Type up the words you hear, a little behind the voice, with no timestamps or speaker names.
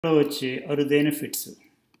వచ్చే అరుదైన ఫిట్స్,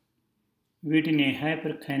 వీటిని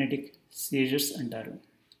హైపర్కైనెటిక్ సీజర్స్ అంటారు.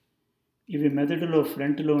 ఇవి మెదడులో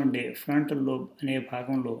ఫ్రంట్లో ఉండే ఫ్రంటల్ లోబ్ అనే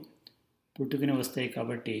భాగంలో పుట్టుకుని వస్తాయి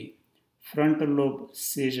కాబట్టి ఫ్రంటల్ లోబ్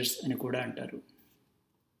సీజర్స్ అని కూడా అంటారు.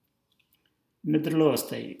 నిద్రలో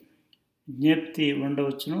వస్తాయి. జ్ఞప్తి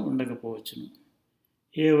ఉండవచ్చును, ఉండకపోవచ్చును.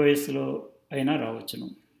 ఏ వయసులో అయినా రావచ్చును.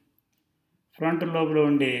 ఫ్రంటల్ లోబ్లో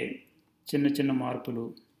ఉండే చిన్న చిన్న మార్పులు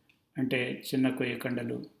అంటే చిన్న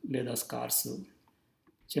కొయ్యకండలు లేదా స్కార్స్,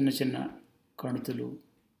 చిన్న చిన్న కణుతులు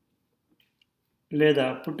లేదా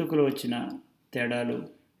పుట్టుకలో వచ్చిన తేడాలు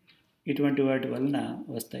ఇటువంటి వాటి వలన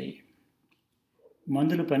వస్తాయి.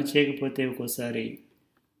 మందులు పనిచేయకపోతే ఒక్కోసారి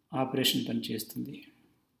ఆపరేషన్ పనిచేస్తుంది.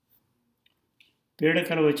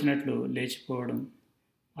 పీడకల వచ్చినట్లు లేచిపోవడం,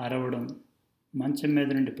 అరవడం, మంచం మీద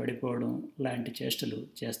నుండి పడిపోవడం లాంటి చేష్టలు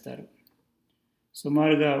చేస్తారు.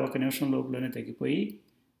 సుమారుగా 1 నిమిషం లోపలనే తగ్గిపోయి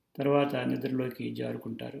తర్వాత నిద్రలోకి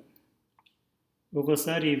జారుకుంటారు.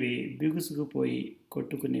 ఒక్కోసారి ఇవి బిగుసుకుపోయి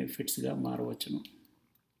కొట్టుకునే ఫిట్స్గా మారవచ్చును.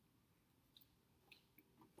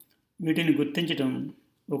 వీటిని గుర్తించడం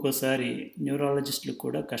ఒక్కోసారి న్యూరాలజిస్టులకు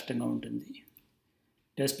కూడా కష్టంగా ఉంటుంది.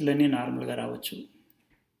 టెస్టులన్నీ నార్మల్గా రావచ్చు.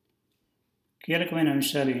 కీలకమైన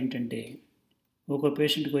అంశాలు ఏంటంటే ఒక్కో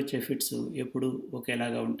పేషెంట్కి వచ్చే ఫిట్స్ ఎప్పుడూ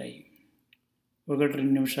ఒకేలాగా ఉంటాయి.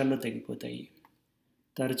 1-2 నిమిషాల్లో తగ్గిపోతాయి.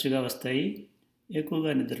 తరచుగా వస్తాయి.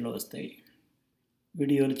 ఎక్కువగా నిద్రలో వస్తాయి.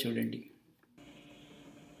 వీడియోలు చూడండి.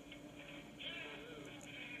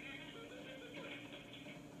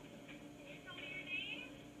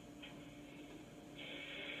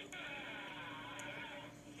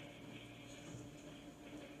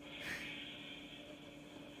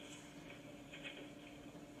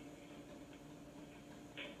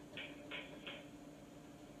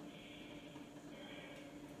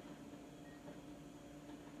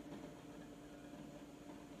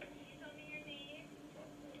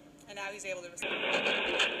 And now he's able to receive.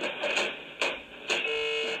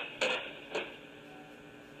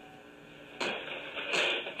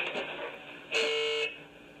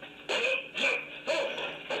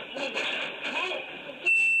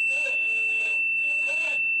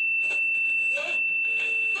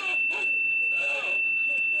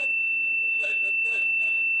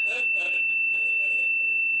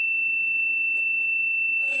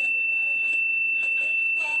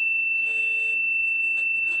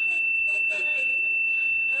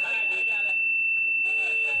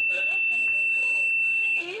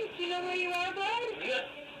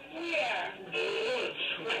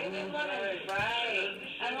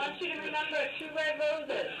 I want you to remember 2 red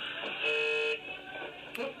roses.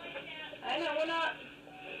 I know we're not.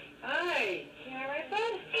 Hi. You alright,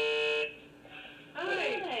 bud?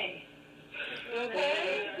 Hi. You okay?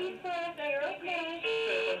 Deep breath. You're okay.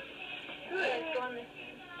 Good. Go on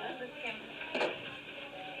this camera.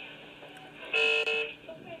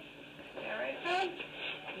 Okay. You alright, bud?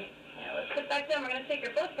 Now let's sit back down. We're going to take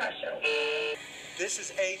your blood pressure. This is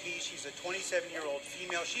AB. She's a 27-year-old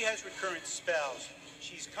female. She has recurrent spells.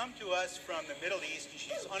 She's come to us from the Middle East, and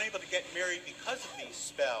she's unable to get married because of these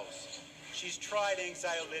spells. She's tried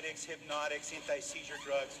anxiolytics, hypnotics, anti-seizure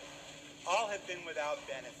drugs. All have been without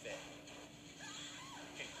benefit.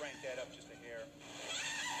 You can crank that up just a hair.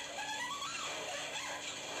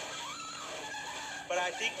 But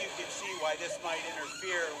I think you can see why this might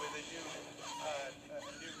interfere with a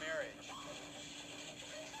new marriage.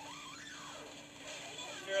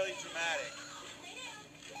 Fairly dramatic.